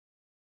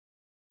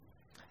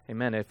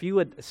Amen. If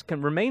you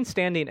can remain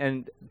standing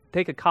and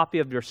take a copy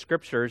of your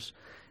scriptures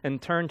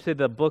and turn to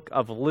the book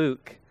of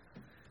Luke,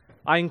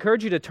 I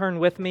encourage you to turn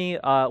with me.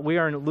 We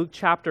are in Luke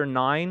chapter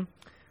 9.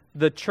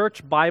 The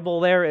church Bible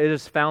there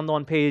is found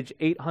on page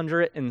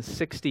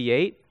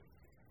 868.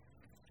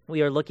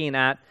 We are looking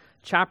at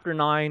chapter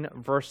 9,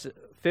 verse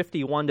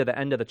 51 to the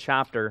end of the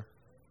chapter.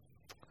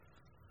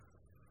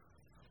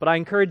 But I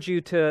encourage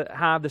you to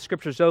have the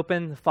scriptures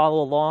open,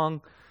 follow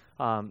along,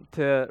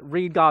 to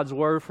read God's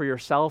word for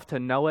yourself, to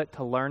know it,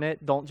 to learn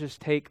it. Don't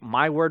just take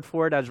my word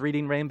for it, as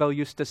Reading Rainbow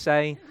used to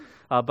say,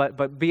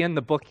 but be in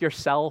the book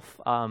yourself.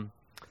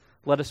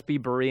 Let us be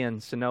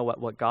Bereans to know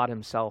what God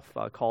himself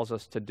calls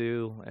us to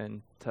do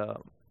and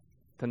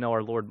to know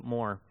our Lord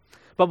more.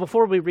 But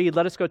before we read,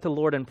 let us go to the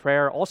Lord in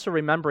prayer, also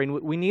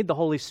remembering we need the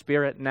Holy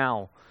Spirit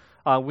now.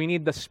 We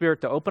need the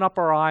Spirit to open up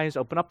our eyes,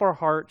 open up our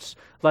hearts,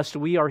 lest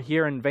we are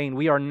here in vain.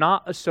 We are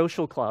not a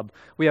social club.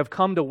 We have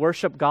come to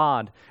worship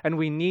God, and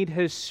we need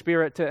His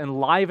Spirit to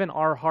enliven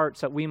our hearts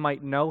that we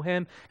might know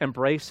Him,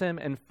 embrace Him,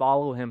 and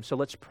follow Him. So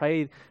let's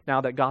pray now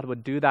that God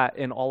would do that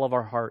in all of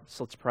our hearts.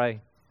 Let's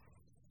pray.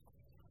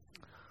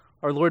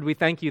 Our Lord, we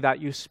thank you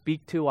that you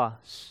speak to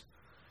us.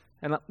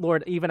 And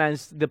Lord, even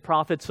as the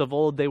prophets of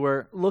old, they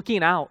were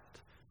looking out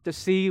to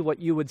see what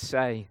you would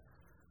say.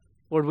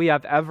 Lord, we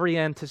have every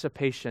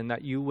anticipation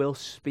that you will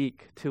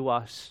speak to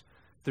us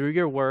through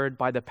your word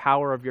by the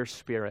power of your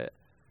Spirit.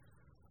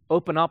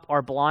 Open up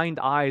our blind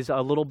eyes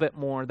a little bit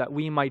more that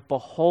we might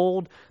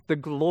behold the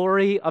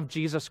glory of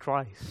Jesus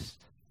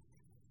Christ.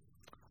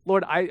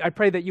 Lord, I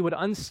pray that you would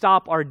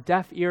unstop our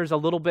deaf ears a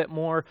little bit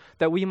more,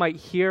 that we might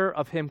hear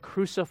of him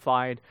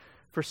crucified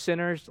for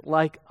sinners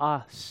like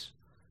us.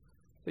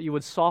 That you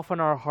would soften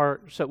our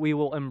hearts, that we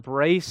will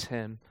embrace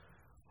him,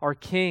 our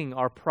King,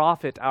 our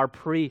prophet, our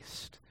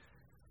priest,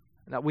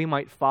 and that we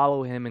might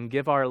follow him and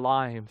give our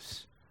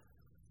lives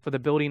for the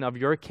building of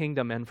your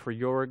kingdom and for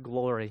your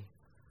glory.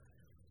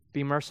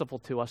 Be merciful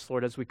to us,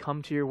 Lord, as we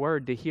come to your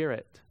word to hear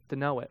it, to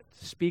know it.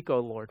 Speak, O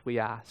Lord, we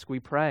ask, we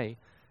pray.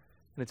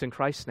 And it's in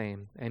Christ's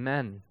name.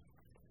 Amen.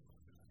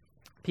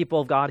 People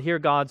of God, hear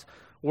God's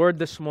word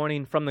this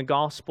morning from the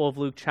Gospel of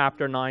Luke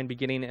chapter 9,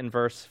 beginning in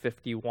verse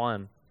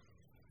 51.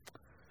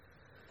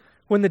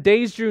 When the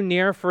days drew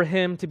near for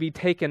him to be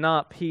taken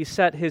up, he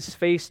set his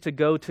face to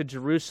go to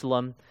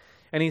Jerusalem,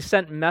 and he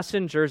sent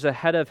messengers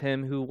ahead of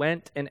him who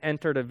went and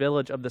entered a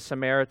village of the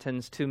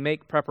Samaritans to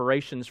make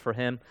preparations for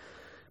him.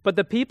 But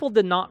the people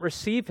did not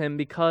receive him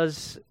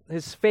because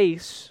his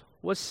face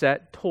was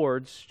set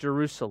towards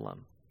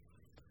Jerusalem.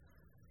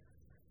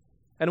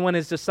 And when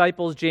his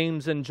disciples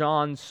James and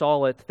John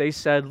saw it, they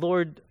said,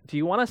 "Lord, do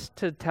you want us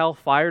to tell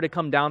fire to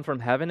come down from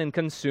heaven and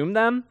consume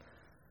them?"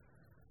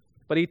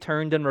 But he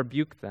turned and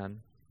rebuked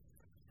them,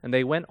 and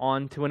they went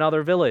on to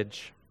another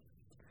village.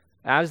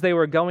 As they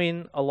were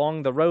going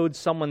along the road,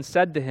 someone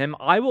said to him,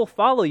 "I will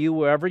follow you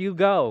wherever you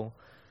go."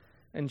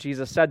 And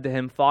Jesus said to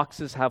him,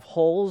 "Foxes have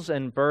holes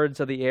and birds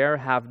of the air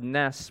have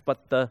nests,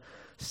 but the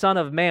Son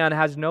of Man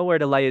has nowhere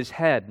to lay his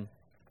head."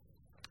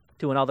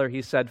 To another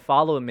he said,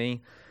 "Follow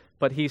me."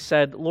 But he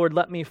said, "Lord,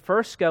 let me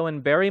first go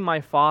and bury my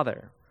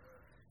father."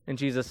 And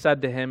Jesus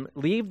said to him,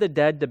 "Leave the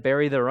dead to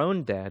bury their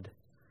own dead.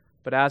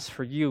 But as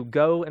for you,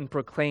 go and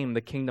proclaim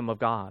the kingdom of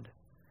God."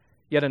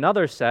 Yet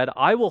another said,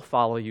 "I will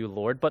follow you,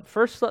 Lord, but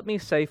first let me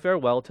say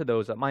farewell to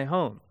those at my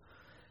home."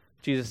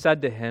 Jesus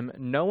said to him,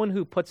 "No one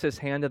who puts his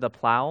hand to the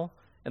plow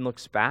and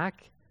looks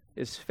back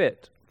is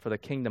fit for the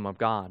kingdom of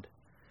God."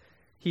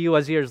 He who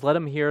has ears, let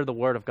him hear the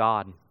word of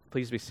God.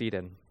 Please be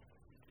seated.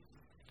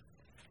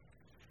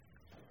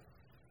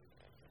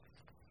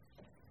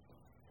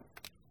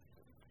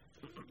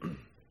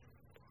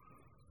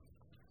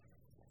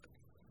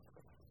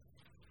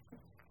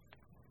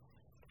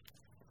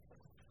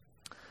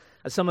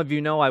 As some of you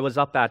know, I was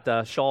up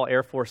at Shaw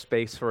Air Force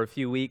Base for a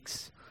few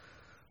weeks,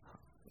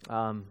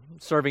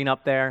 serving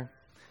up there.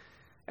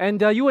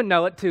 And you wouldn't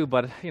know it too,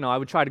 but I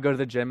would try to go to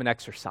the gym and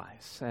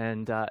exercise.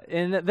 And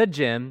in the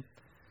gym,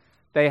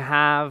 they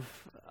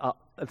have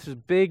this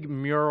big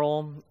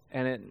mural,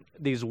 and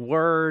these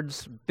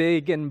words,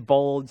 big and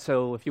bold,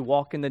 so if you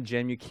walk in the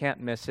gym, you can't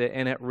miss it.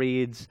 And it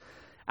reads,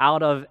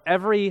 "Out of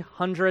every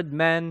 100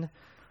 men,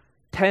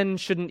 10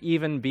 shouldn't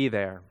even be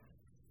there.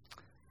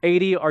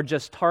 80 are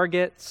just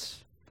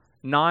targets,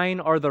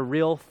 9 are the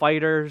real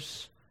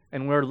fighters,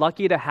 and we're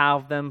lucky to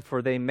have them,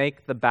 for they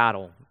make the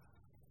battle.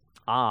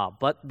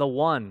 But the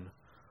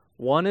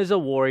one is a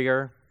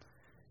warrior,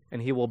 and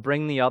he will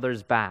bring the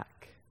others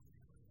back."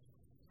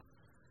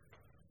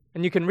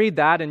 And you can read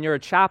that, and you're a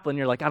chaplain,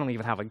 you're like, "I don't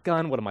even have a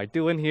gun, what am I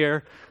doing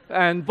here?"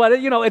 But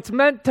it's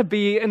meant to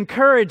be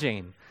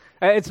encouraging.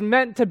 It's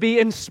meant to be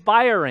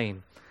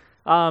inspiring.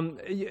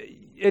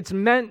 It's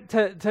meant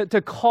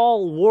to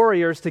call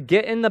warriors to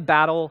get in the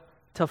battle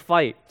to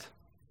fight.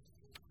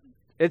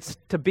 It's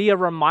to be a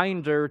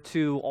reminder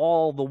to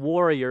all the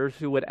warriors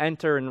who would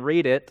enter and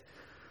read it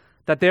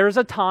that there's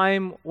a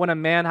time when a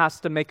man has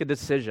to make a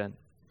decision.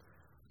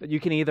 That you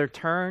can either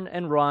turn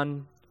and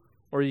run,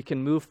 or you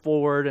can move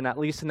forward, and at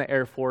least in the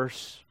Air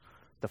Force,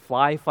 to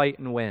fly, fight,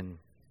 and win.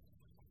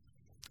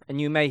 And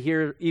you may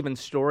hear even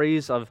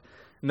stories of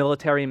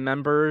military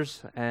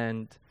members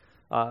and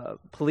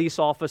police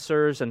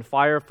officers and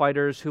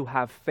firefighters who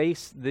have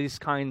faced these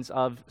kinds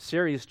of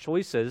serious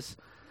choices.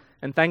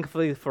 And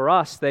thankfully for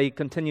us, they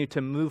continue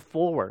to move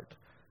forward,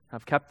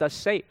 have kept us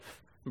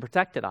safe and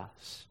protected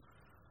us.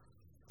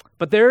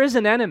 But there is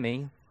an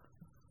enemy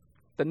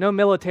that no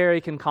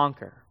military can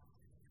conquer.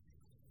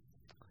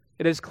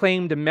 It has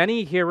claimed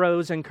many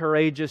heroes and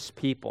courageous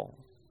people.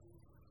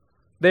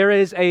 There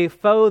is a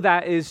foe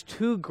that is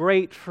too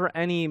great for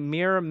any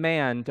mere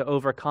man to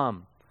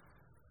overcome.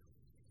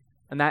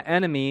 And that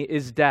enemy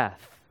is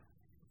death.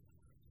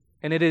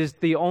 And it is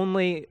the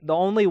only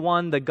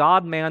one, the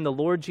God-man, the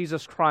Lord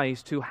Jesus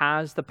Christ, who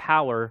has the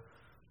power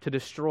to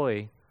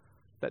destroy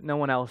that no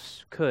one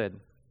else could.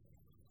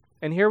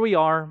 And here we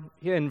are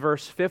in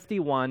verse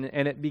 51,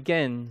 and it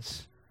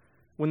begins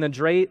when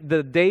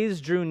the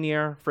days drew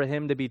near for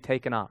him to be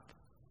taken up.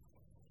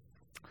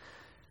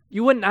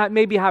 You wouldn't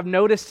maybe have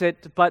noticed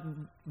it, but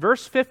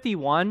verse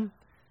 51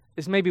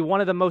 is maybe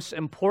one of the most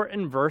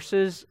important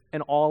verses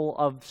in all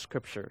of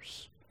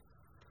Scriptures.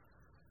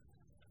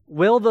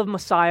 Will the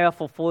Messiah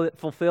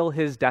fulfill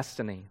his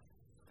destiny?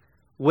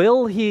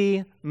 Will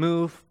he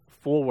move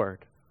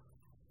forward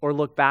or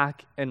look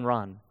back and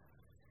run?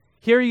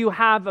 Here you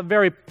have a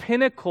very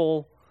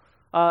pinnacle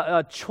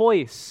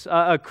choice,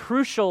 a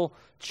crucial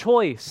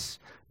choice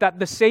that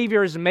the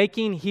Savior is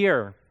making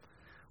here.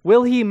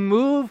 Will he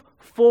move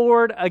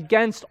forward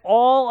against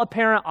all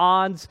apparent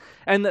odds?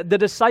 And the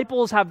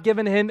disciples have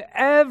given him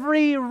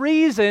every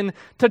reason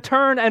to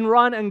turn and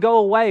run and go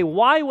away.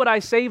 Why would I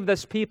save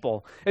this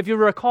people? If you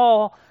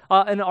recall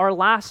in our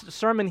last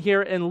sermon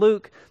here in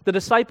Luke, the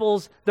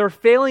disciples, they're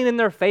failing in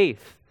their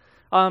faith.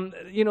 They're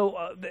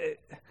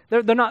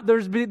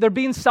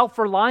being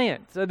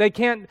self-reliant. They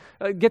can't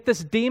get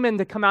this demon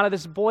to come out of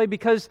this boy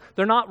because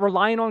they're not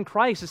relying on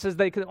Christ. It says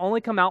they can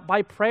only come out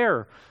by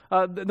prayer.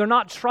 They're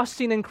not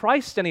trusting in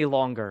Christ any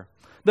longer.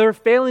 They're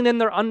failing in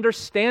their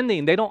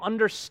understanding. They don't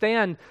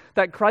understand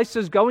that Christ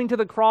is going to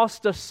the cross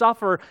to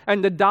suffer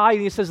and to die.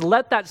 And he says,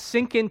 let that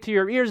sink into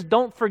your ears.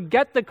 Don't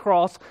forget the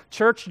cross,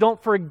 church.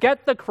 Don't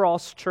forget the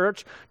cross,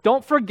 church.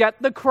 Don't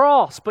forget the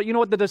cross. But you know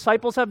what the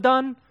disciples have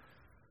done?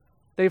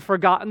 They've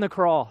forgotten the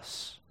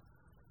cross.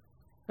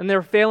 And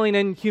they're failing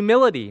in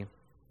humility.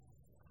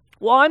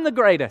 Well, I'm the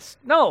greatest.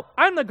 No,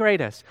 I'm the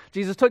greatest.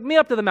 Jesus took me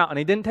up to the mountain.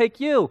 He didn't take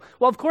you.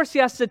 Well, of course he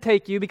has to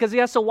take you because he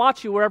has to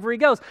watch you wherever he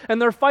goes.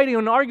 And they're fighting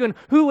and arguing,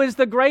 who is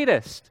the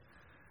greatest?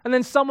 And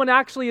then someone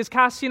actually is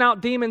casting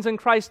out demons in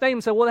Christ's name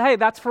and say, well, hey,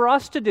 that's for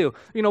us to do.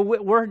 You know,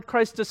 we're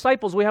Christ's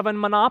disciples. We have a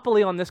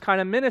monopoly on this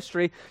kind of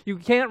ministry. You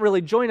can't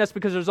really join us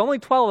because there's only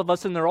 12 of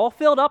us and they're all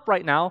filled up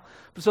right now.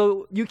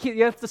 So you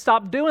have to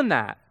stop doing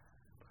that.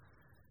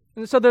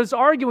 And so there's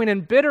arguing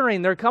and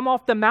bittering. They're come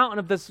off the mountain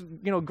of this,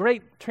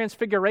 great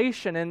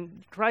transfiguration,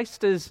 and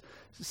Christ is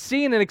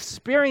seeing and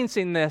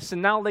experiencing this,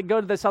 and now they go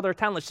to this other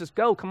town. Let's just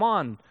go, come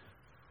on.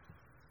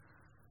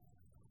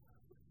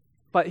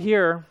 But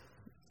here,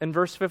 in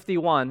verse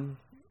 51,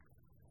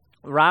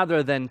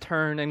 rather than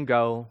turn and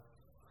go,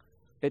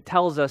 it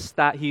tells us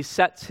that he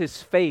sets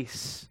his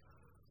face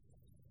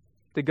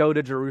to go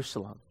to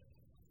Jerusalem.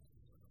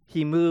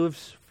 He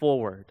moves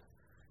forward.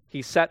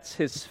 He sets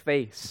his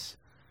face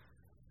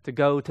to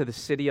go to the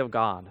city of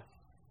God.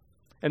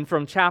 And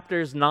from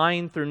chapters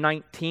 9 through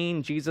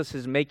 19, Jesus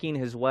is making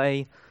his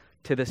way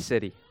to the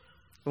city.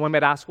 And one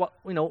might ask,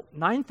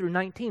 9 through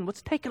 19,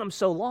 what's taking them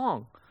so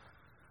long?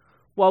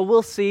 Well,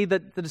 we'll see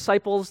that the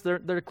disciples,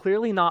 they're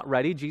clearly not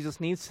ready. Jesus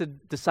needs to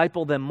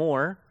disciple them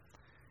more.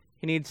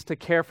 He needs to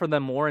care for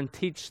them more and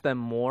teach them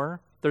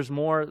more. There's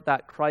more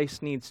that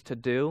Christ needs to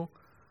do.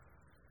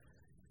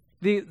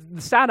 The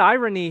sad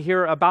irony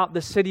here about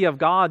the city of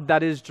God,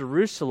 that is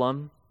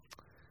Jerusalem,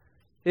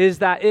 is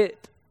that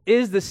it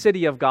is the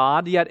city of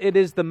God, yet it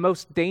is the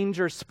most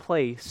dangerous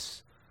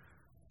place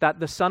that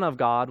the Son of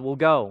God will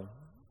go.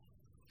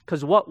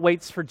 Because what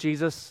waits for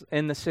Jesus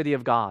in the city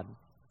of God?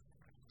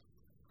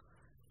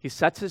 He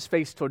sets his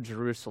face toward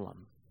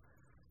Jerusalem.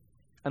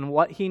 And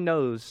what he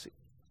knows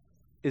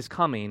is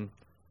coming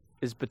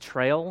is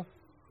betrayal,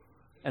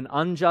 an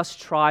unjust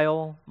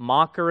trial,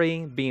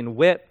 mockery, being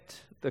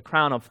whipped, the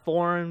crown of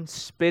thorns,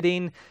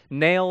 spitting,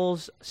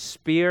 nails,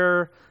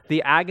 spear,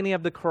 the agony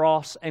of the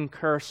cross and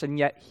curse, and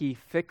yet he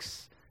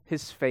fixed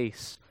his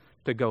face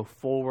to go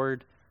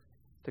forward,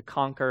 to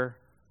conquer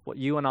what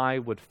you and I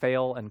would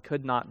fail and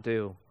could not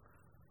do.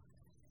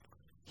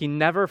 He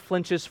never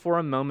flinches for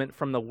a moment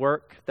from the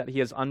work that he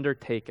has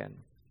undertaken.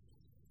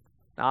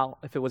 Now,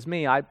 if it was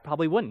me, I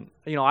probably wouldn't.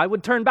 I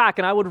would turn back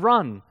and I would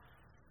run.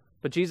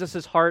 But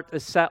Jesus' heart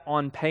is set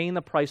on paying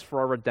the price for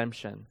our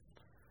redemption.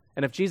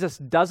 And if Jesus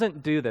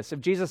doesn't do this, if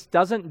Jesus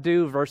doesn't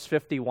do verse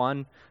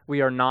 51,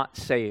 we are not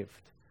saved.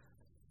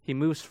 He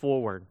moves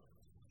forward.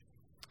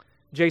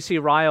 J.C.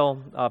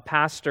 Ryle, a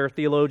pastor,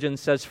 theologian,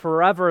 says,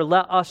 forever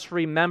let us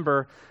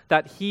remember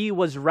that he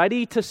was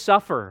ready to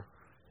suffer,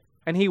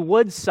 and he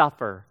would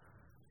suffer,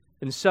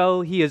 and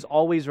so he is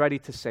always ready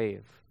to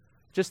save.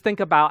 Just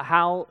think about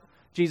how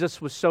Jesus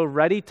was so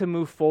ready to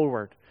move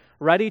forward,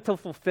 ready to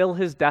fulfill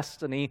his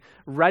destiny,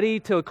 ready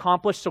to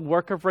accomplish the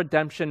work of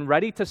redemption,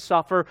 ready to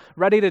suffer,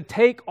 ready to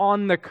take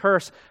on the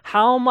curse,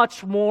 how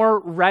much more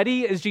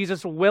ready is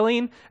Jesus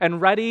willing and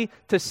ready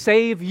to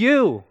save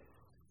you?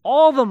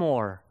 All the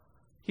more.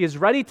 He is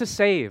ready to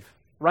save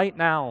right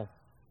now.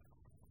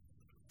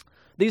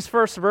 These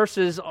first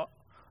verses,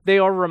 they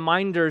are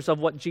reminders of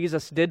what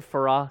Jesus did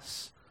for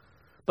us.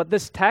 But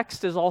this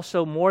text is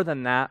also more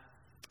than that.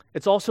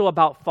 It's also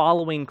about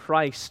following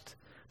Christ.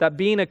 That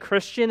being a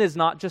Christian is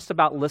not just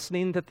about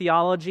listening to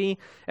theology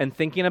and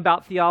thinking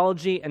about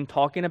theology and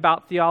talking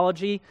about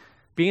theology.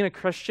 Being a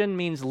Christian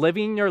means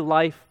living your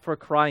life for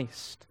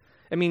Christ.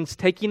 It means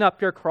taking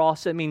up your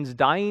cross. It means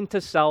dying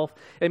to self.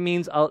 It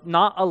means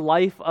not a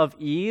life of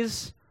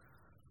ease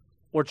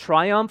or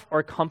triumph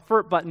or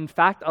comfort, but in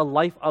fact a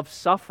life of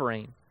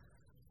suffering.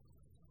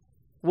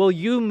 Will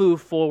you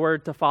move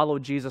forward to follow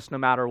Jesus no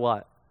matter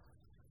what?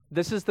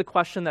 This is the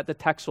question that the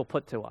text will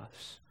put to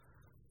us.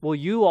 Will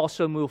you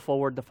also move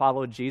forward to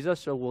follow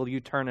Jesus, or will you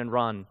turn and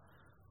run?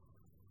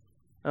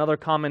 Another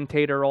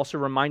commentator also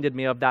reminded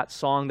me of that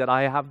song that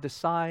I have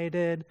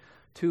decided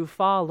to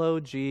follow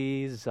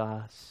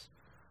Jesus.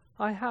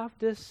 I have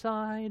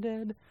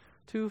decided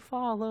to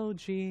follow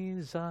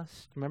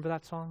Jesus. Remember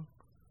that song?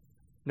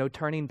 No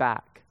turning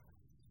back.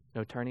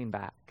 No turning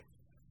back.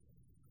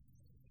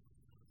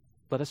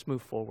 Let us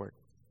move forward.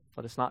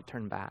 Let us not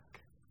turn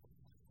back.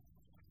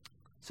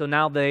 So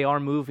now they are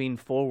moving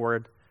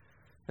forward,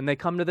 and they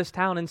come to this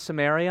town in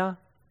Samaria,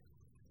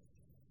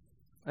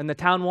 and the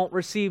town won't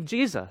receive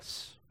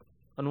Jesus.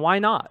 And why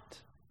not?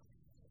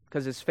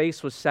 Because his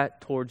face was set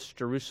towards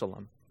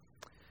Jerusalem.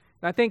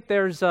 And I think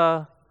there's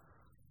a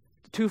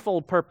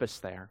twofold purpose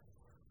there.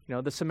 You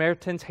know, the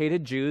Samaritans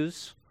hated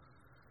Jews,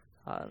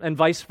 and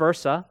vice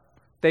versa.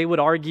 They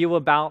would argue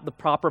about the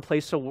proper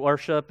place of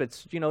worship.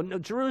 It's, no,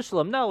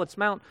 Jerusalem. No, it's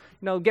Mount,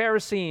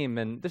 Gerizim,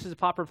 and this is a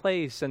proper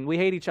place, and we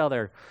hate each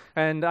other.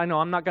 And I know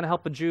I'm not going to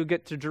help a Jew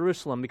get to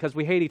Jerusalem because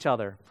we hate each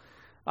other.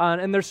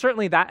 And there's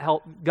certainly that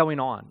help going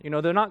on.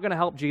 They're not going to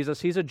help Jesus.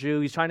 He's a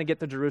Jew. He's trying to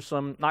get to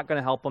Jerusalem. Not going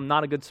to help him.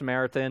 Not a good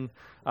Samaritan.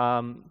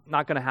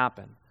 Not going to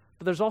happen.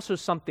 But there's also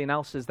something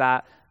else, is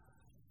that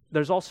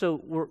there's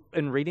also,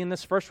 in reading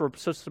this verse, we're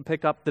supposed to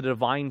pick up the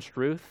divine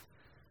truth,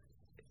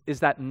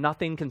 is that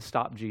nothing can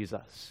stop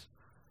Jesus.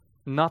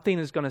 Nothing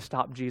is going to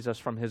stop Jesus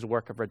from his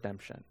work of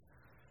redemption.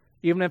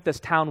 Even if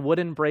this town would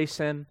embrace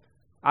him,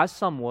 as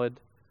some would,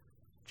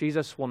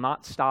 Jesus will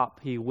not stop.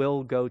 He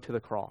will go to the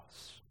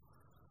cross.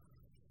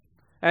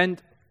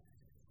 And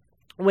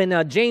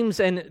when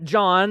James and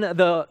John,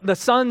 the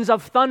sons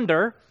of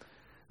thunder,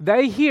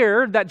 they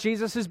hear that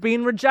Jesus is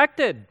being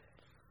rejected.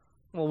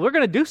 Well, we're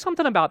going to do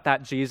something about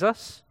that,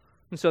 Jesus.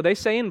 And so they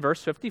say in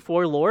verse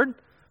 54, Lord,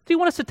 do you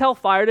want us to tell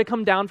fire to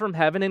come down from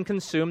heaven and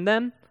consume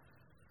them?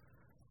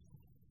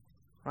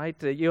 Right?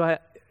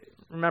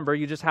 Remember,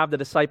 you just have the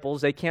disciples.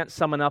 They can't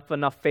summon up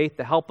enough faith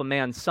to help a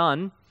man's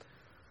son.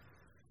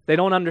 They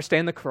don't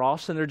understand the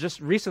cross, and they're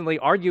just recently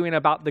arguing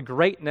about the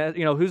greatness,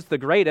 who's the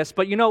greatest.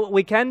 But you know what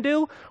we can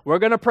do? We're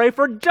going to pray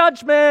for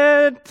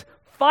judgment.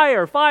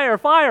 Fire, fire,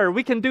 fire.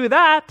 We can do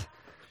that.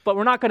 But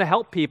we're not going to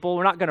help people.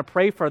 We're not going to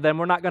pray for them.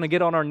 We're not going to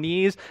get on our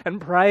knees and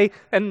pray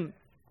and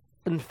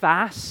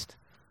fast.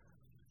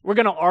 We're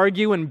going to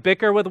argue and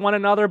bicker with one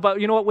another, but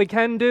you know what we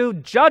can do?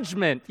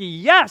 Judgment.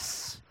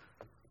 Yes!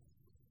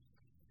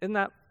 Isn't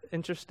that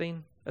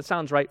interesting? That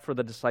sounds right for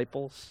the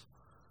disciples.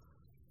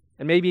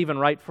 And maybe even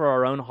right for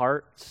our own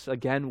hearts.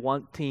 Again,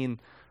 wanting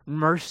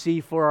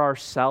mercy for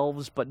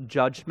ourselves, but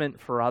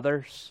judgment for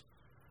others.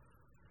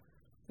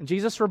 And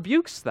Jesus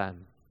rebukes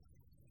them.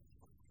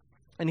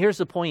 And here's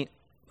the point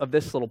of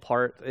this little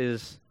part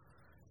is,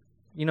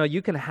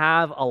 you can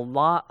have a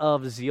lot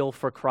of zeal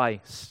for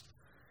Christ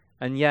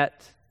and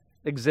yet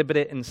exhibit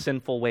it in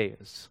sinful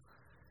ways.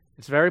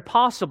 It's very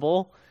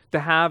possible to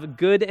have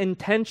good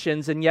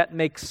intentions and yet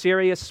make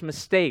serious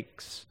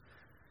mistakes.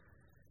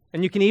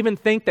 And you can even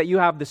think that you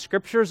have the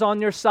scriptures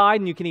on your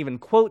side, and you can even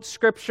quote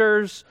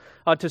scriptures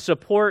to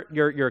support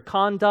your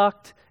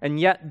conduct, and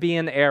yet be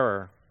in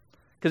error.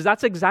 Because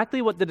that's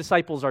exactly what the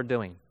disciples are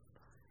doing.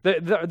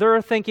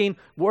 They're thinking,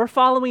 we're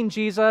following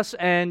Jesus,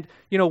 and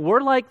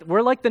we're like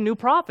the new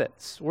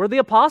prophets. We're the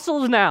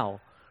apostles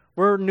now.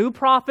 We're new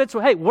prophets.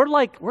 Hey, we're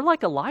like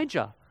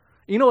Elijah.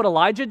 You know what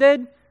Elijah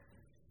did?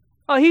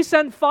 He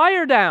sent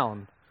fire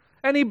down,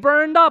 and he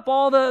burned up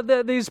all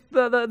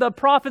the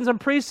prophets and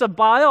priests of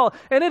Baal.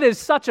 And it is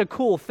such a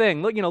cool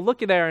thing. Look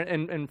there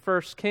in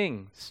 1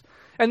 Kings,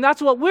 and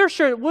that's what we're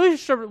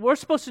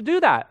supposed to do.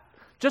 That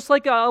just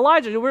like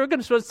Elijah, we're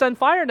going to send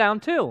fire down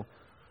too.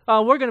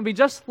 We're going to be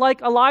just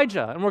like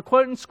Elijah, and we're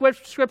quoting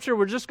scripture.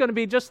 We're just going to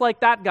be just like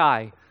that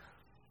guy.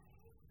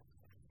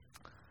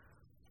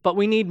 But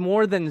we need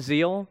more than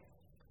zeal.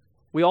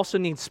 We also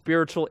need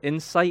spiritual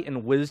insight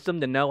and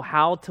wisdom to know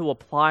how to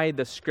apply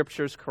the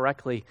scriptures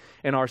correctly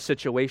in our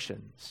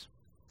situations.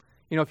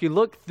 If you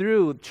look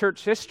through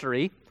church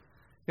history,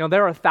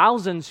 there are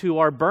thousands who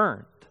are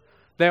burned.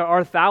 There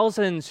are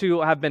thousands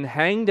who have been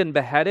hanged and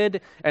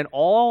beheaded, and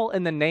all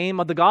in the name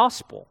of the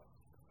gospel.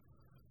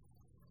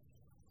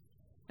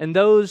 And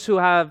those who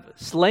have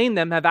slain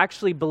them have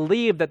actually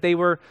believed that they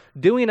were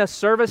doing a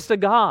service to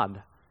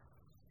God.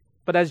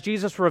 But as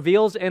Jesus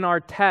reveals in our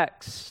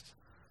text,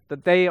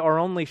 that they are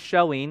only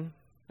showing,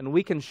 and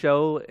we can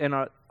show in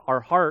our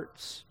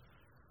hearts,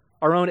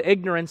 our own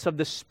ignorance of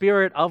the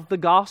spirit of the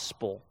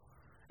gospel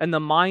and the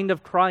mind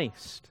of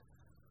Christ.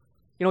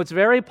 You know, it's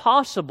very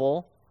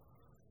possible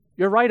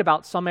you're right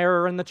about some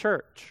error in the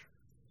church.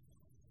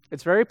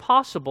 It's very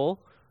possible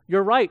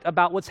you're right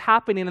about what's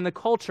happening in the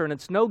culture and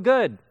it's no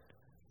good.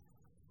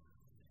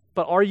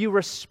 But are you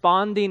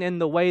responding in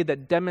the way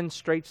that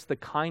demonstrates the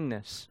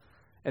kindness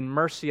and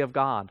mercy of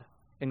God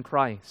in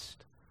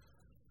Christ?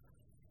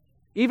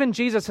 Even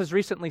Jesus has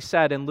recently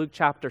said in Luke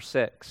chapter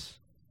 6,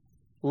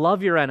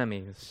 love your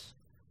enemies,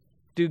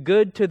 do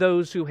good to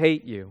those who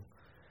hate you,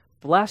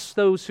 bless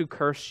those who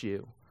curse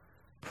you,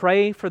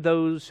 pray for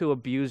those who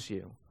abuse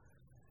you.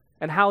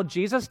 And how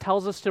Jesus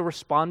tells us to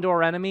respond to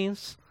our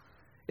enemies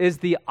is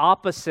the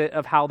opposite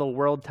of how the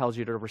world tells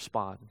you to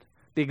respond.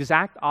 The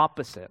exact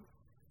opposite.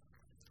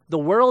 The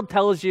world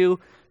tells you,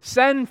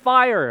 send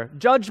fire,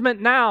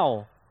 judgment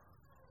now.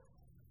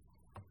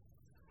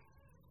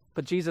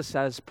 But Jesus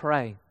says,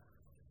 pray,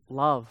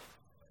 love,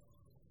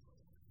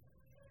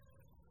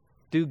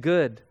 do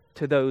good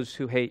to those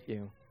who hate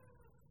you.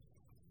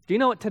 Do you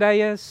know what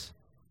today is?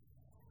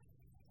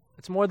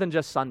 It's more than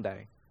just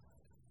Sunday.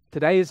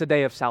 Today is a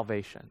day of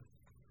salvation.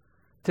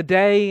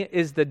 Today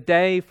is the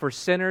day for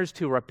sinners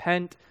to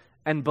repent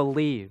and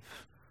believe.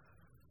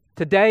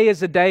 Today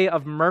is a day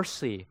of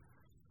mercy,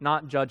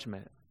 not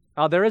judgment.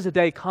 Now, there is a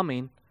day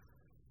coming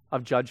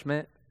of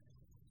judgment,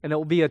 and it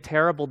will be a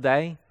terrible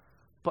day.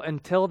 But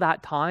until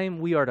that time,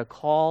 we are to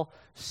call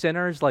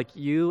sinners like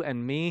you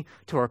and me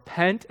to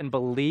repent and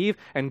believe,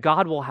 and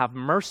God will have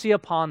mercy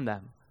upon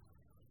them.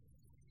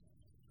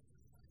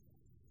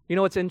 You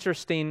know what's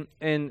interesting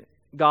in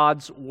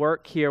God's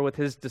work here with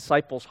his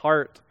disciples'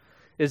 heart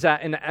is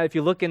that if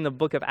you look in the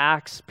book of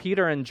Acts,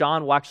 Peter and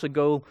John will actually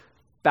go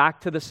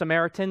back to the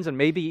Samaritans and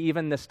maybe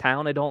even this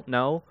town, I don't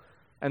know,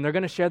 and they're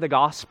going to share the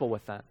gospel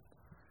with them.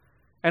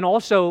 And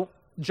also,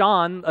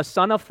 John, a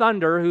son of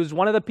thunder, who's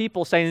one of the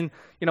people saying,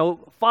 you know,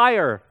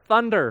 fire,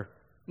 thunder,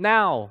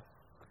 now.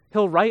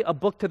 He'll write a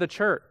book to the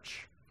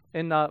church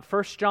in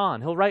 1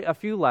 John. He'll write a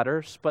few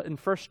letters, but in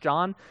 1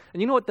 John,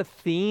 and you know what the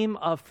theme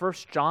of 1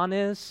 John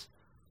is?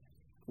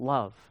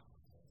 Love.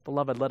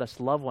 Beloved, let us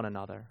love one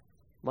another.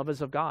 Love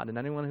is of God, and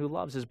anyone who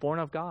loves is born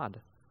of God.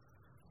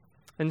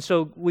 And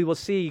so we will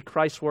see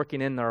Christ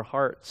working in their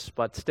hearts,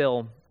 but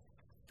still,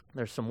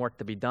 there's some work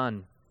to be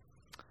done.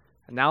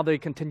 And now they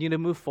continue to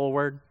move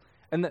forward.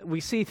 And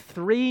we see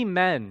three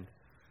men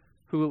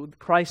who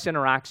Christ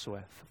interacts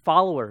with.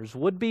 Followers,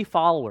 would-be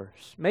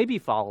followers, maybe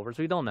followers,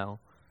 we don't know.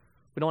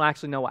 We don't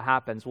actually know what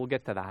happens. We'll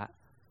get to that.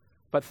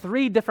 But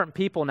three different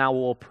people now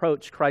will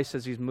approach Christ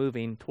as he's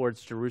moving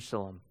towards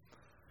Jerusalem.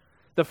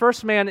 The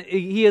first man,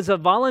 he is a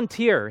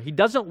volunteer. He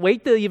doesn't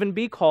wait to even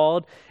be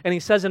called. And he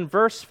says in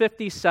verse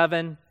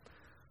 57,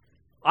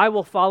 I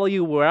will follow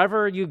you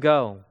wherever you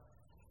go.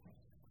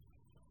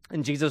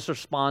 And Jesus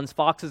responds,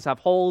 foxes have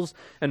holes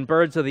and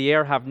birds of the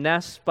air have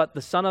nests, but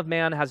the Son of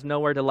Man has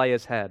nowhere to lay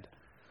his head.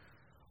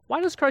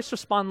 Why does Christ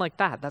respond like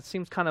that? That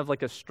seems kind of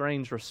like a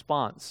strange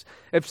response.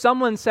 If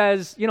someone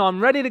says, you know,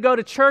 I'm ready to go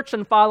to church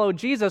and follow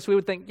Jesus, we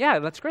would think, yeah,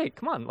 that's great.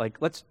 Come on, like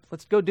let's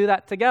go do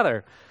that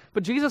together.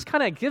 But Jesus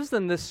kind of gives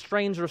them this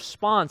strange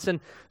response. And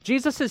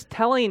Jesus is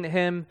telling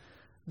him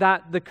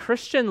that the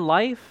Christian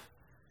life,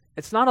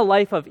 it's not a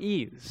life of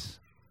ease,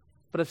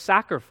 but of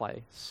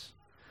sacrifice.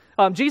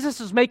 Jesus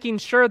is making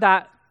sure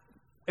that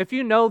if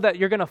you know that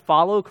you're going to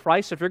follow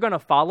Christ, if you're going to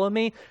follow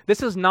me,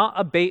 this is not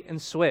a bait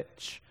and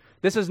switch.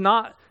 This is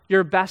not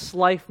your best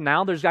life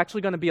now. There's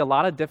actually going to be a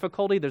lot of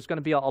difficulty. There's going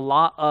to be a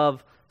lot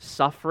of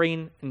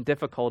suffering and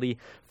difficulty.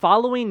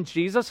 Following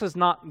Jesus is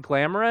not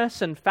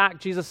glamorous. In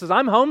fact, Jesus says,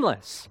 I'm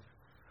homeless.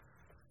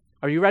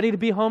 Are you ready to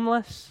be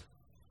homeless?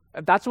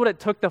 If that's what it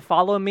took to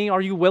follow me,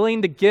 are you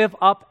willing to give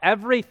up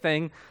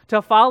everything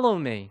to follow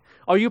me?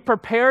 Are you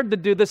prepared to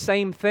do the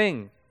same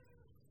thing?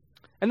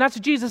 And that's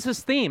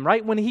Jesus' theme,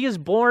 right? When he is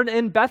born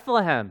in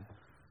Bethlehem,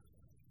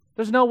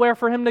 there's nowhere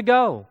for him to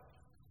go.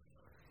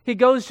 He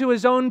goes to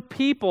his own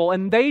people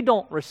and they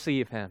don't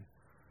receive him.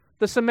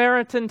 The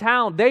Samaritan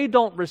town, they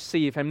don't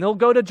receive him. He'll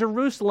go to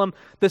Jerusalem,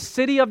 the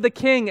city of the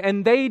king,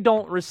 and they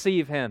don't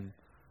receive him.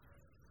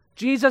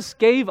 Jesus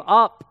gave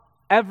up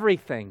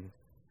everything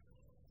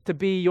to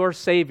be your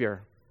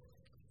Savior.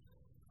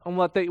 And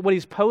what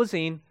he's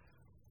posing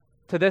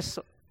to this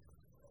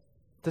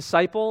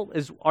disciple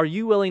is, are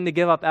you willing to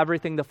give up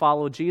everything to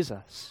follow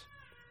Jesus?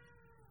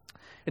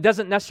 It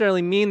doesn't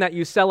necessarily mean that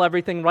you sell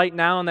everything right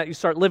now and that you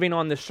start living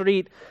on the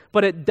street,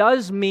 but it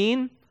does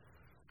mean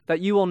that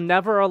you will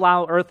never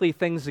allow earthly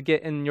things to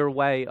get in your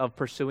way of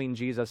pursuing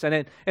Jesus.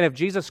 And if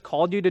Jesus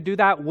called you to do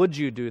that, would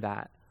you do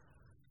that?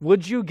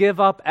 Would you give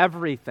up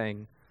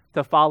everything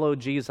to follow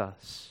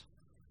Jesus?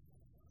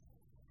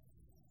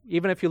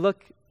 Even if you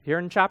look here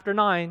in chapter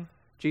 9,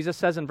 Jesus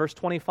says in verse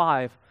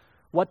 25,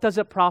 what does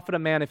it profit a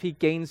man if he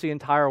gains the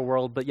entire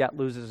world but yet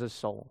loses his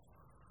soul?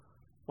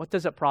 what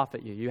does it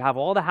profit you? You have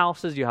all the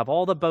houses, you have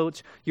all the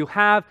boats, you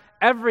have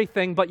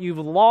everything, but you've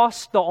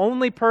lost the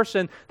only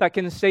person that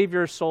can save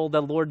your soul,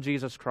 the Lord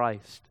Jesus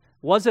Christ.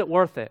 Was it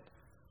worth it?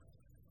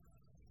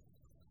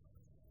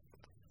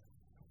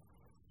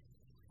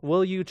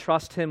 Will you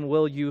trust him?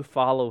 Will you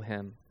follow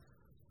him?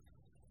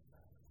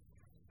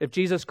 If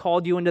Jesus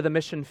called you into the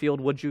mission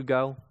field, would you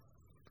go?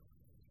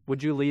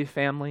 Would you leave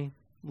family?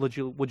 Would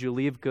you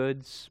leave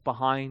goods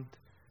behind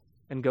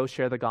and go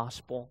share the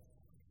gospel?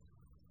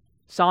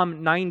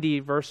 Psalm 90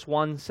 verse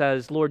 1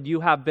 says, Lord, you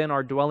have been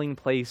our dwelling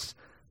place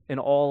in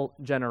all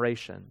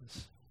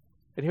generations.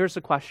 And here's the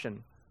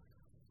question.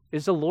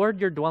 Is the Lord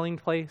your dwelling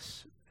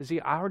place? Is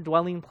he our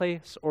dwelling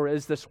place, or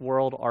is this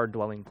world our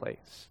dwelling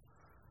place?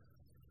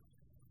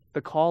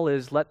 The call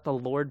is, let the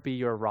Lord be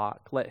your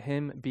rock. Let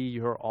him be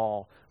your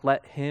all.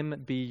 Let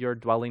him be your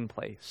dwelling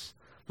place.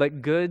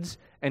 Let goods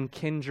and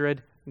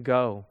kindred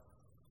go.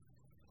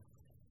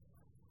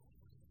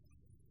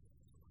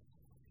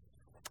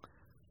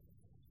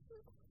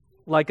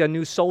 Like a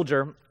new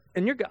soldier,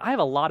 and I have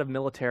a lot of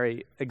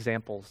military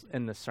examples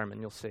in this sermon,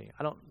 you'll see.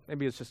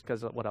 Maybe it's just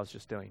because of what I was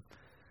just doing.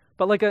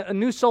 But like a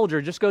new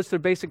soldier just goes through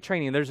basic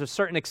training. There's a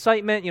certain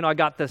excitement. I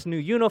got this new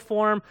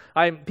uniform.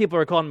 People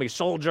are calling me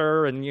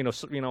soldier, and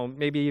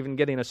maybe even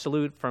getting a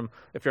salute from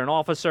if you're an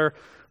officer.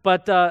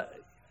 But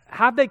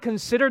have they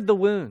considered the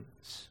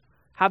wounds?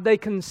 Have they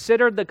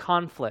considered the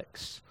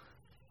conflicts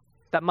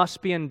that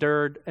must be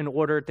endured in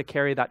order to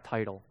carry that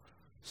title?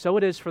 So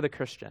it is for the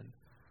Christian.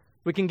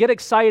 We can get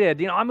excited.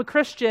 I'm a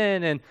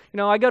Christian, and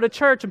I go to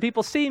church, and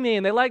people see me,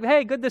 and they're like,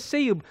 hey, good to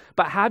see you.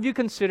 But have you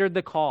considered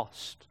the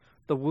cost,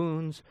 the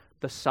wounds,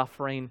 the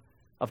suffering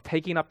of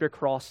taking up your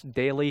cross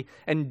daily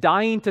and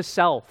dying to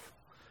self?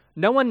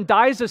 No one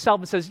dies to self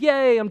and says,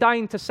 yay, I'm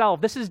dying to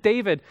self. This is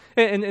David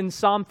in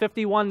Psalm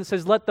 51. It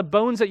says, let the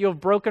bones that you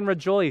have broken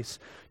rejoice.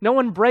 No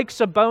one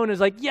breaks a bone and is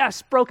like,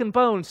 yes, broken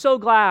bone, so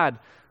glad.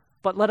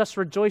 But let us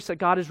rejoice that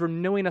God is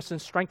renewing us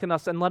and strengthening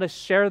us, and let us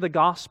share the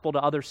gospel to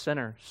other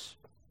sinners.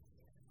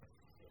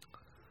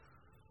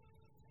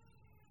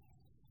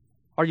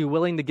 Are you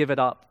willing to give it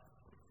up?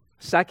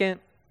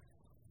 Second,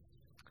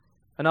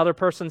 another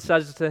person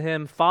says to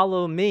him,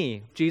 follow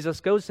me. Jesus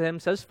goes to him,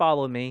 says,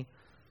 follow me.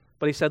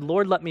 But he said,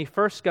 Lord, let me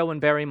first go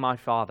and bury my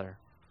father.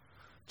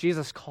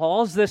 Jesus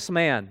calls this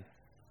man.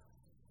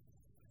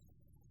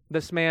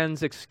 This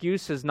man's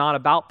excuse is not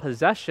about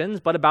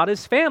possessions, but about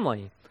his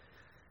family.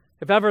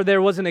 If ever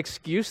there was an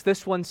excuse,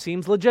 this one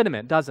seems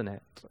legitimate, doesn't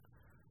it?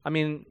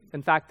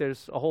 In fact,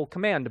 there's a whole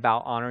command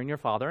about honoring your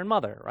father and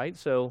mother, right?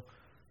 So,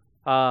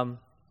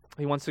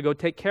 he wants to go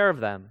take care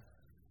of them.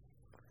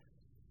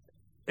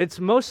 It's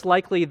most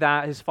likely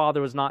that his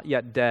father was not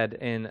yet dead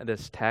in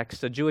this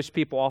text. The Jewish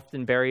people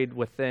often buried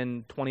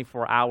within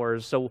 24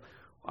 hours. So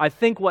I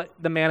think what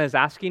the man is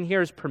asking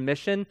here is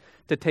permission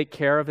to take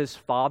care of his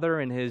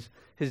father in his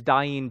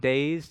dying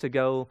days, to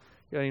go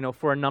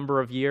for a number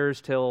of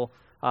years till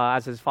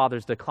as his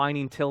father's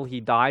declining till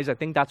he dies. I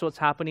think that's what's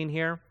happening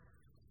here.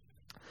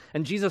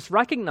 And Jesus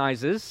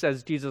recognizes,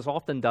 as Jesus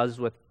often does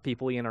with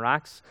people he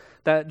interacts,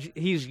 that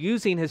he's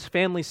using his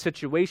family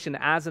situation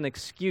as an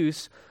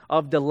excuse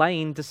of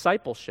delaying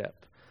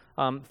discipleship.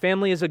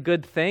 Family is a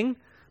good thing,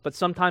 but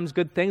sometimes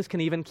good things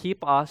can even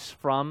keep us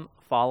from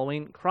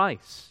following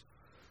Christ.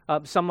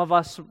 Some of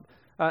us,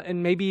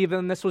 and maybe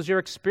even this was your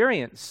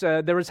experience,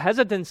 there was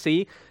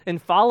hesitancy in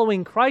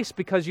following Christ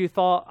because you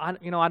thought, I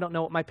don't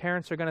know what my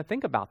parents are going to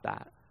think about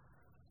that.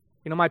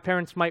 My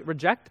parents might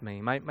reject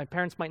me. My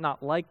parents might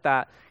not like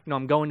that,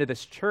 I'm going to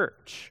this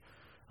church.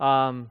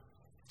 I'm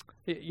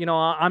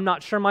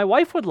not sure my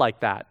wife would like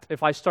that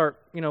if I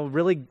start,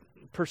 really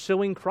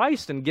pursuing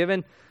Christ and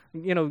giving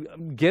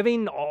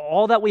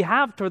all that we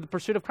have toward the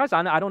pursuit of Christ.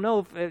 I don't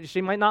know if she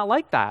might not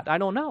like that. I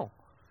don't know.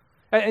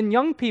 And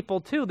young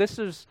people, too, this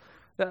is,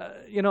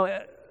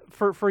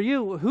 for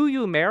you, who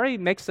you marry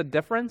makes a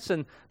difference.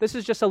 And this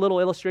is just a little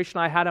illustration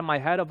I had in my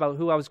head about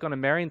who I was going to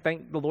marry, and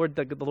thank the Lord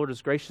that the Lord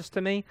is gracious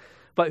to me.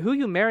 But who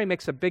you marry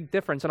makes a big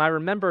difference. And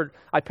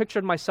I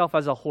pictured myself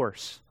as a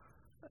horse.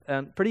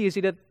 Pretty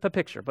easy to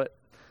picture, but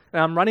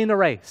I'm running a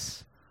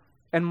race.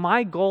 And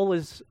my goal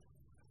is,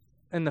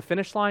 in the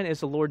finish line, is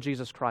the Lord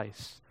Jesus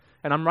Christ.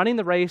 And I'm running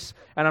the race,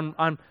 and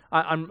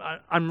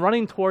I'm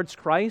running towards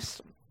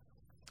Christ.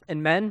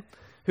 And men,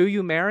 who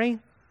you marry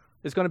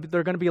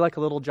they're going to be like a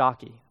little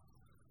jockey.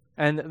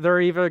 And they're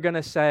either going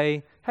to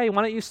say, hey,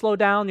 why don't you slow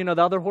down? The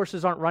other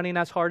horses aren't running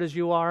as hard as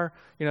you are.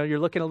 You're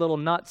looking a little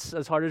nuts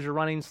as hard as you're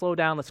running. Slow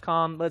down, let's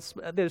calm.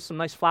 There's some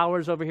nice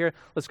flowers over here.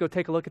 Let's go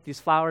take a look at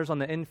these flowers on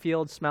the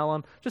infield, smell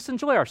them. Just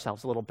enjoy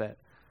ourselves a little bit.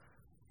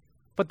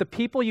 But the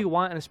people you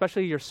want, and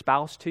especially your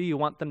spouse too, you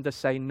want them to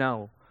say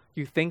no.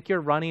 You think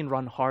you're running,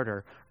 run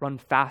harder, run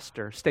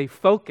faster, stay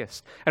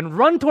focused, and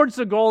run towards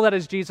the goal that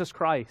is Jesus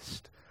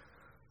Christ.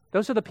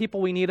 Those are the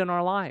people we need in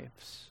our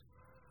lives.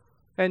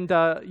 And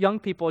young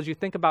people, as you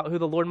think about who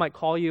the Lord might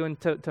call you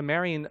into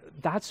marrying,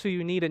 that's who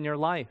you need in your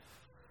life.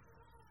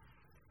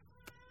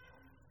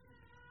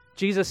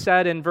 Jesus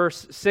said in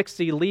verse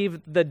 60,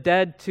 leave the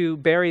dead to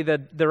bury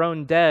their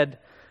own dead,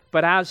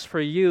 but as for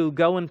you,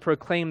 go and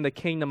proclaim the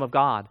kingdom of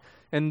God.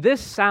 And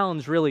this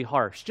sounds really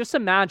harsh. Just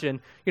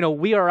imagine,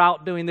 we are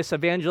out doing this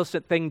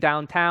evangelistic thing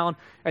downtown,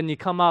 and you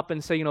come up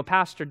and say,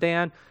 Pastor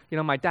Dan,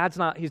 my dad's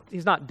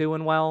he's not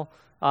doing well.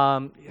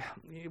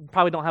 You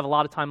probably don't have a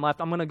lot of time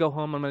left. I'm going to go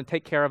home. I'm going to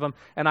take care of him.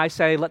 And I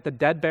say, let the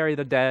dead bury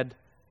the dead.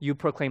 You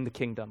proclaim the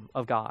kingdom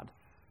of God.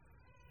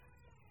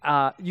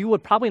 You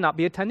would probably not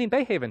be attending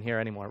Bay Haven here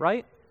anymore,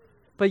 right?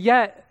 But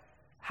yet,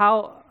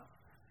 how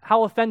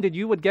offended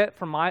you would get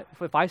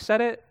if I said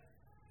it.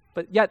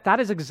 But yet, that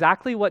is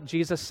exactly what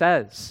Jesus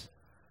says.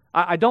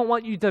 I don't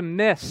want you to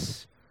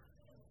miss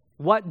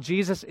what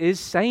Jesus is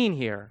saying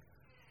here.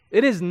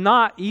 It is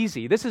not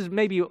easy. This is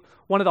maybe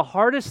one of the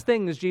hardest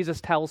things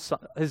Jesus tells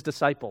his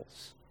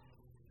disciples.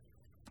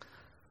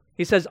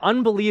 He says,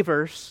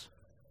 unbelievers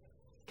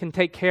can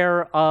take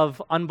care of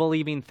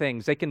unbelieving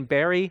things. They can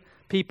bury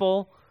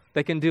people.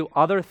 They can do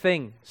other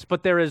things.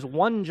 But there is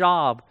one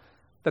job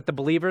that the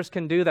believers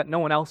can do that no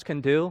one else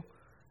can do,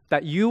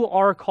 that you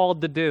are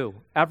called to do,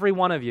 every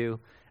one of you,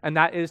 and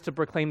that is to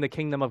proclaim the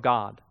kingdom of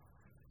God.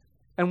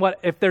 And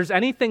if there's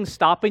anything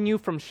stopping you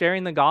from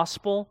sharing the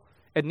gospel,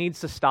 it needs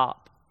to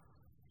stop.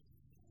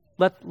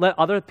 Let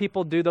other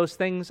people do those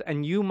things,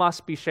 and you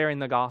must be sharing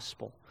the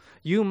gospel.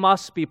 You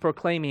must be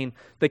proclaiming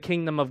the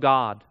kingdom of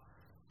God.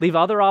 Leave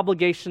other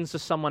obligations to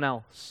someone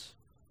else.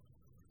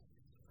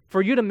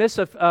 For you to miss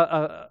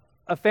a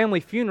family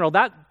funeral,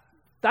 what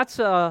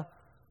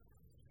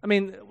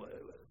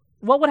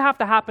would have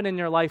to happen in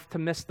your life to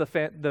miss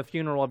the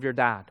funeral of your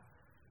dad?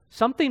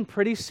 Something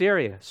pretty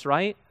serious,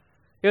 right?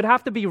 It would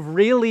have to be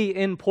really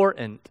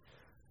important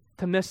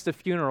to miss the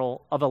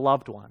funeral of a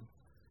loved one.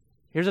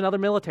 Here's another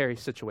military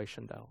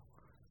situation, though.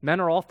 Men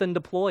are often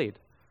deployed,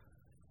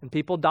 and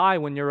people die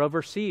when you're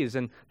overseas.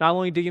 And not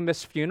only do you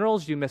miss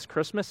funerals, you miss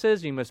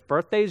Christmases, you miss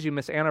birthdays, you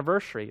miss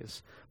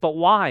anniversaries. But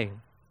why?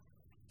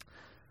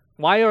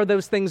 Why are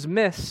those things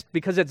missed?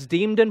 Because it's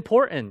deemed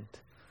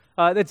important.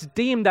 It's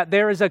deemed that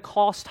there is a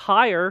cost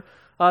higher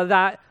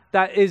that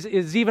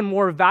is even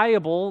more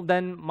valuable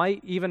than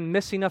might even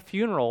missing a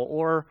funeral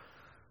or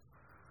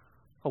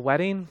a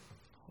wedding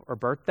or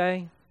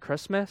birthday,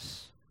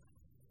 Christmas.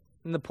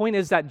 And the point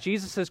is that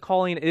Jesus'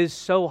 calling is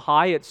so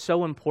high, it's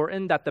so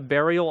important that the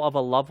burial of a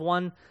loved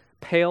one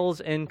pales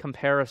in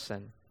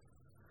comparison.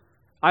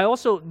 I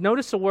also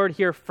notice the word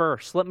here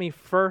first. Let me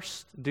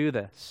first do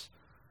this.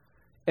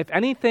 If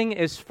anything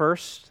is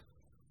first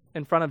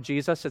in front of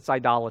Jesus, it's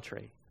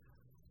idolatry.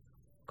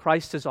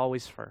 Christ is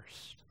always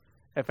first.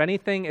 If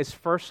anything is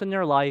first in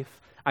your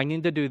life, I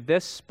need to do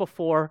this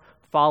before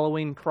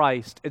following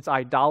Christ. It's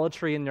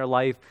idolatry in your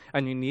life,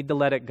 and you need to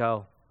let it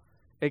go.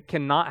 It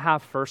cannot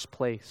have first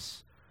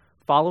place.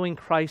 Following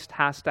Christ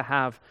has to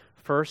have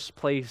first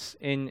place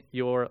in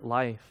your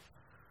life.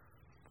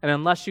 And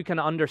unless you can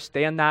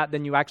understand that,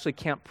 then you actually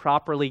can't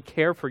properly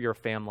care for your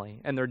family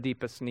and their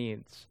deepest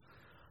needs.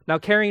 Now,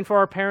 caring for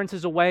our parents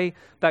is a way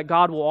that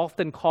God will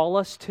often call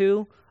us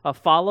to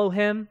follow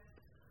Him.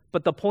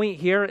 But the point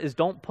here is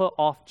don't put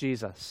off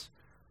Jesus.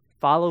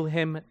 Follow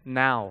Him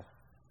now.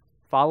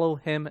 Follow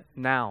Him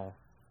now.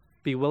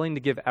 Be willing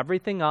to give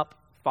everything up.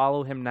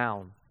 Follow Him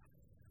now.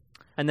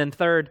 And then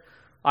third,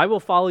 I will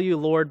follow you,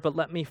 Lord, but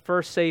let me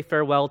first say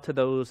farewell to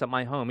those at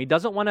my home. He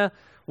doesn't want to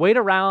wait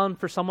around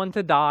for someone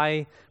to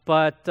die,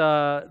 but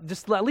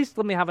just at least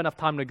let me have enough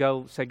time to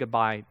go say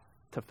goodbye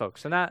to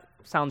folks. And that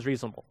sounds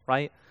reasonable,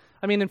 right?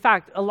 In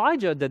fact,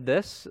 Elijah did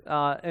this,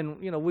 and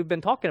we've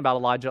been talking about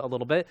Elijah a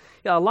little bit.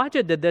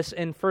 Elijah did this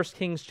in 1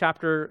 Kings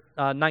chapter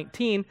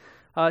 19.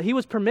 He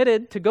was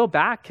permitted to go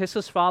back, kiss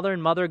his father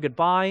and mother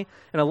goodbye,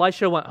 and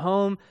Elisha went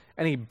home,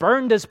 and he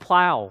burned his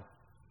plow.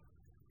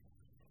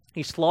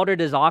 He slaughtered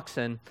his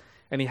oxen,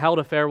 and he held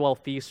a farewell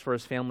feast for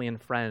his family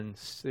and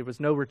friends. There was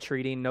no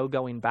retreating, no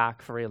going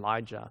back for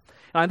Elijah.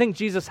 And I think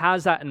Jesus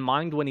has that in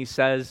mind when he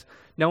says,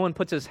 no one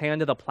puts his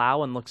hand to the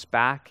plow and looks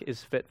back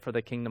is fit for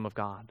the kingdom of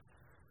God.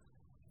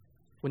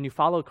 When you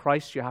follow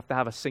Christ, you have to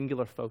have a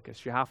singular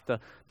focus. You have to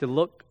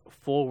look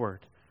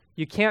forward.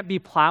 You can't be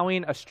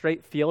plowing a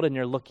straight field and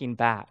you're looking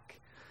back.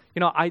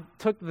 I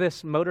took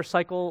this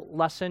motorcycle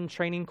lesson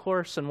training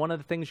course, and one of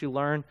the things you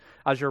learn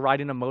as you're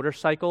riding a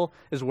motorcycle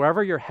is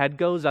wherever your head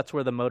goes, that's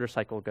where the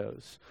motorcycle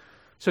goes.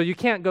 So you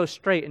can't go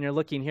straight and you're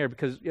looking here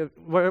because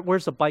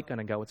where's the bike going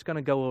to go? It's going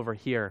to go over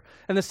here.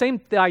 And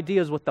the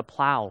idea is with the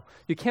plow.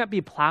 You can't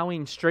be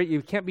plowing straight.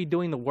 You can't be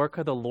doing the work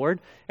of the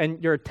Lord,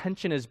 and your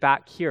attention is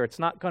back here. It's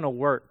not going to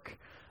work.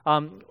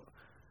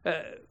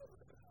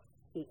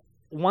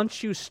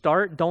 Once you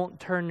start, don't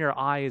turn your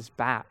eyes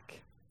back.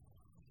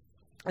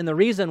 And the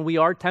reason we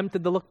are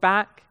tempted to look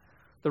back,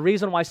 the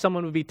reason why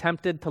someone would be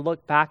tempted to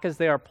look back as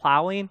they are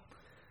plowing,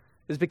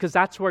 is because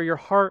that's where your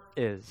heart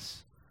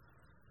is.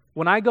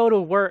 When I go to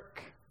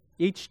work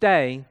each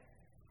day,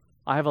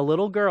 I have a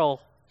little girl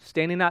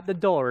standing at the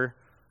door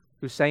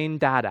who's saying,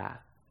 Dada.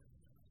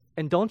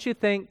 And don't you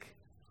think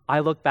I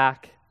look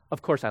back?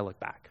 Of course I look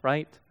back,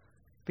 right?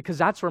 Because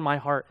that's where my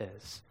heart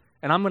is.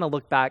 And I'm going to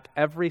look back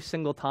every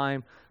single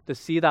time to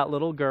see that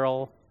little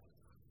girl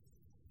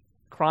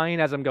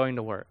crying as I'm going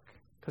to work.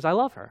 Because I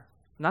love her.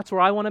 And that's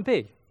where I want to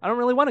be. I don't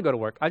really want to go to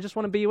work. I just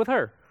want to be with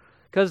her.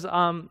 Because,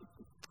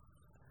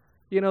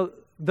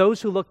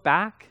 those who look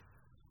back,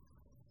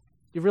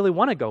 you really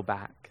want to go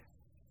back.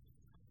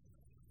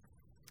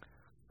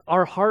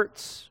 Our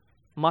hearts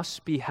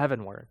must be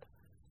heavenward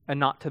and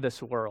not to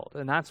this world.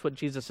 And that's what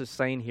Jesus is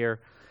saying here.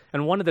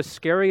 And one of the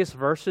scariest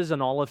verses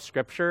in all of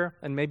Scripture,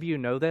 and maybe you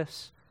know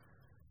this,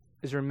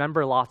 is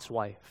remember Lot's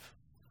wife.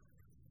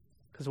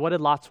 Because what did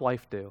Lot's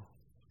wife do?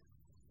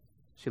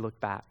 She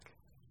looked back.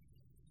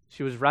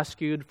 She was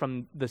rescued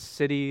from the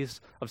cities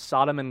of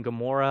Sodom and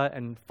Gomorrah,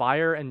 and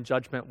fire and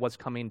judgment was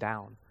coming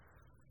down.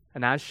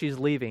 And as she's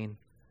leaving,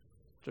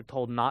 they're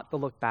told not to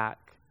look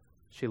back.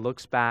 She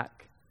looks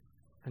back,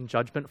 and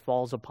judgment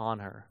falls upon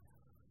her,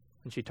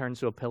 and she turns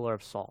to a pillar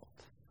of salt.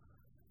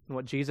 And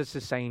what Jesus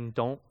is saying,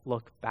 don't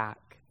look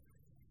back.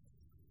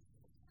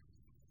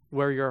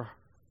 Where your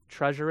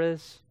treasure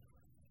is,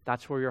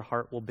 that's where your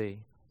heart will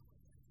be.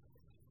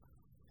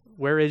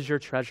 Where is your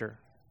treasure?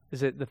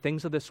 Is it the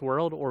things of this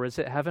world, or is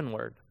it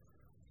heavenward?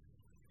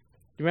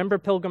 You remember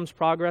Pilgrim's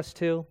Progress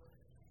too?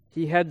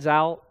 He heads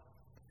out,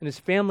 and his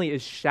family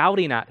is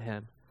shouting at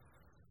him,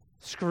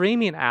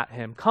 screaming at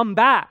him, "Come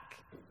back!"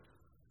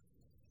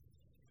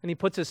 And he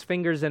puts his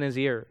fingers in his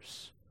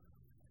ears.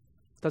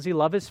 Does he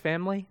love his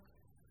family?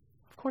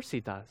 Of course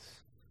he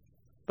does.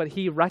 But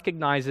he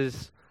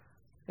recognizes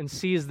and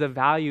sees the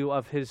value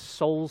of his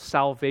soul's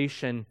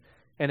salvation,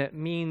 and it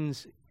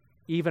means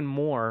even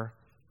more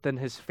than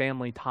his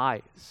family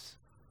ties.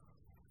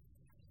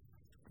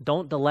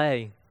 Don't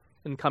delay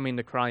in coming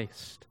to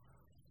Christ.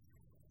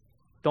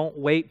 Don't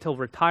wait till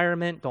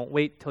retirement. Don't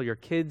wait till your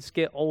kids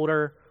get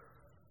older.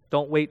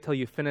 Don't wait till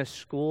you finish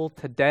school.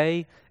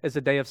 Today is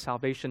a day of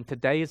salvation.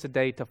 Today is a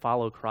day to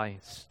follow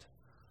Christ.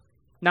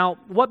 Now,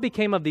 what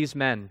became of these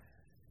men?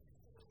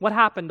 What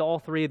happened to all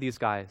three of these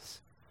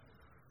guys?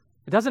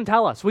 It doesn't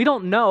tell us. We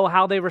don't know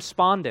how they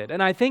responded.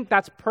 And I think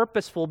that's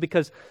purposeful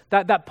because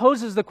that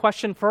poses the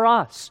question for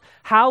us.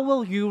 How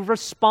will you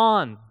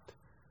respond?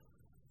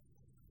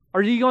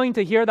 Are you going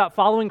to hear that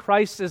following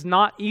Christ is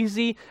not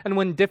easy, and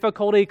when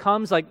difficulty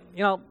comes,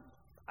 no,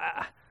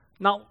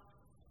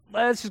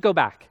 let's just go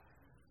back?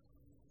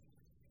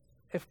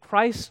 If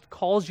Christ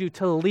calls you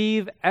to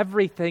leave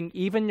everything,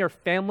 even your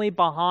family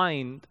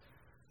behind,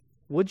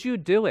 would you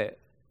do it?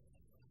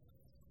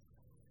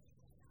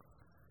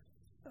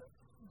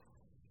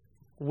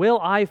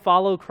 Will I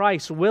follow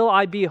Christ? Will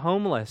I be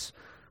homeless?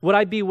 Would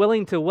I be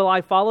willing to? Will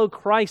I follow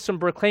Christ and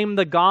proclaim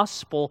the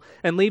gospel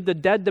and leave the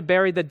dead to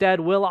bury the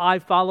dead? Will I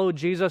follow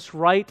Jesus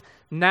right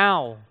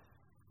now?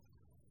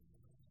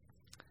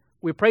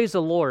 We praise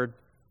the Lord.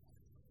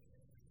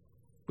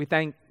 We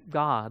thank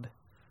God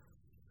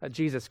that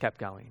Jesus kept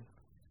going,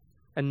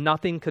 and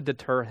nothing could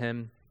deter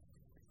him.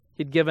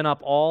 He'd given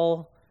up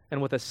all,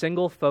 and with a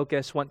single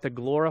focus went to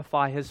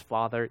glorify his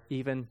Father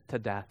even to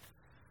death,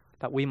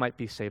 that we might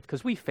be saved.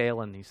 Because we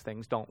fail in these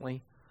things, don't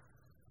we?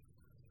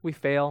 We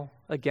fail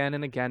again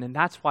and again, and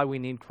that's why we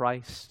need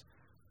Christ.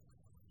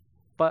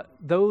 But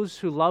those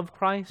who love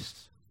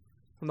Christ,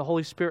 when the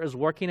Holy Spirit is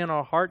working in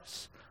our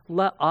hearts,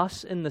 let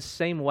us in the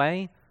same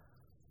way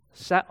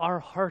set our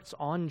hearts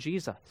on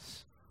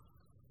Jesus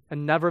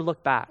and never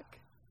look back.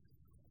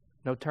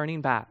 No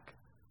turning back.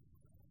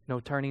 No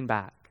turning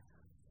back.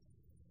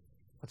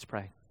 Let's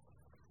pray.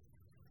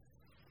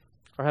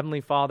 Our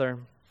Heavenly Father,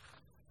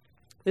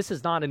 this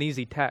is not an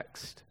easy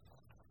text.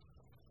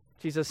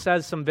 Jesus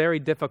says some very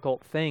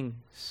difficult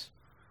things.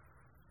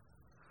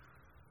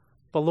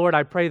 But Lord,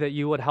 I pray that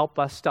you would help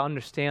us to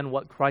understand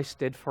what Christ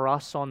did for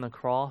us on the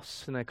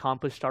cross and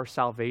accomplished our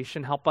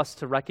salvation. Help us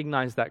to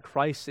recognize that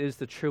Christ is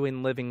the true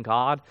and living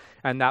God,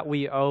 and that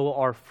we owe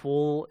our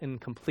full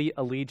and complete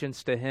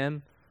allegiance to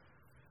him.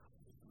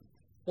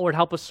 Lord,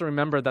 help us to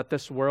remember that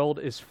this world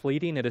is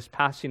fleeting, it is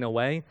passing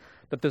away,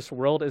 that this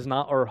world is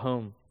not our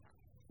home.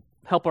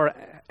 Help our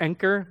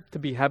anchor to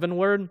be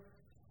heavenward.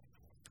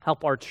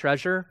 Help our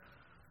treasure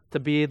to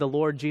be the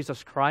Lord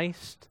Jesus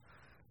Christ.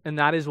 And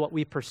that is what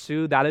we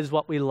pursue. That is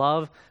what we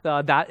love.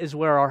 That is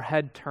where our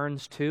head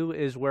turns to,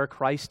 is where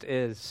Christ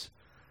is.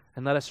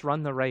 And let us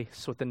run the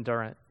race with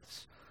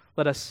endurance.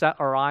 Let us set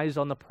our eyes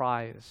on the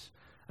prize.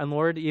 And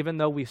Lord, even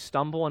though we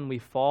stumble and we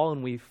fall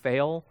and we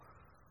fail,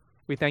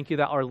 we thank you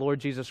that our Lord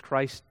Jesus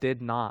Christ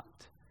did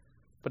not,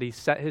 but he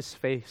set his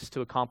face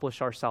to accomplish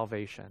our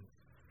salvation.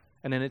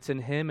 And then it's in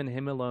him and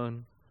him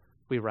alone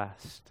we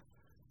rest.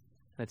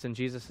 And it's in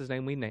Jesus'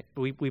 name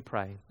we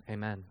pray.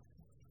 Amen.